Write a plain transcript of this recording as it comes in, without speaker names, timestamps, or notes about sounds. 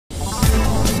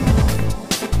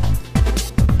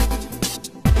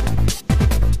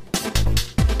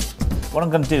What I'm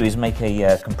going to do is make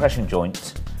a compression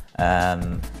joint.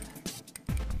 Quite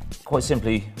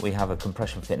simply, we have a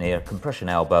compression fitting here, compression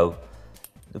elbow.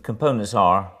 The components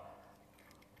are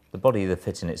the body of the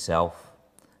fitting itself,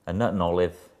 a nut and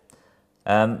olive.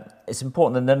 It's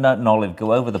important that the nut and olive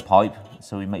go over the pipe,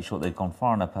 so we make sure they've gone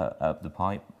far enough up the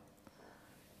pipe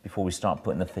before we start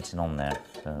putting the fitting on there.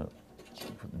 So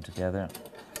put them together.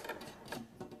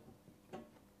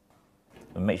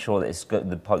 And make sure that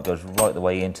the pipe goes right the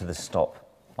way into the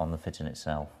stop on the fitting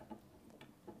itself.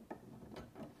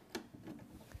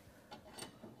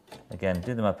 Again,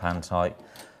 do them up hand tight.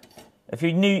 If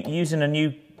you're using a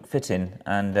new fitting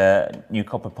and new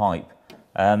copper pipe,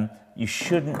 you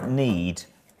shouldn't need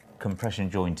compression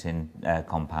jointing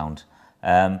compound.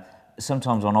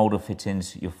 Sometimes on older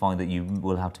fittings, you'll find that you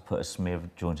will have to put a smear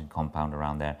of jointing compound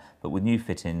around there, but with new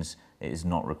fittings, it is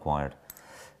not required.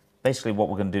 Basically, what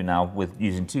we're going to do now with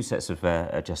using two sets of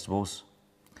adjustables,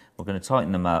 we're going to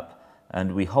tighten them up,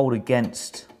 and we hold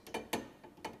against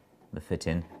the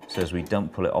fitting so as we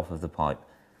don't pull it off of the pipe.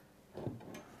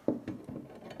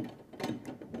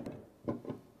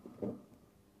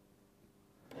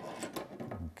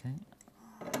 Okay.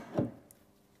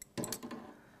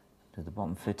 Do the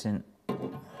bottom fitting.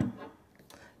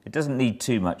 It doesn't need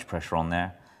too much pressure on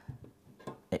there.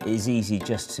 It is easy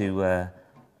just to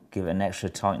give it an extra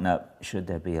tighten up should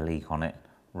there be a leak on it,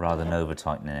 rather than over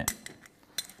tightening it.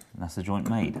 And that's the joint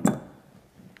made.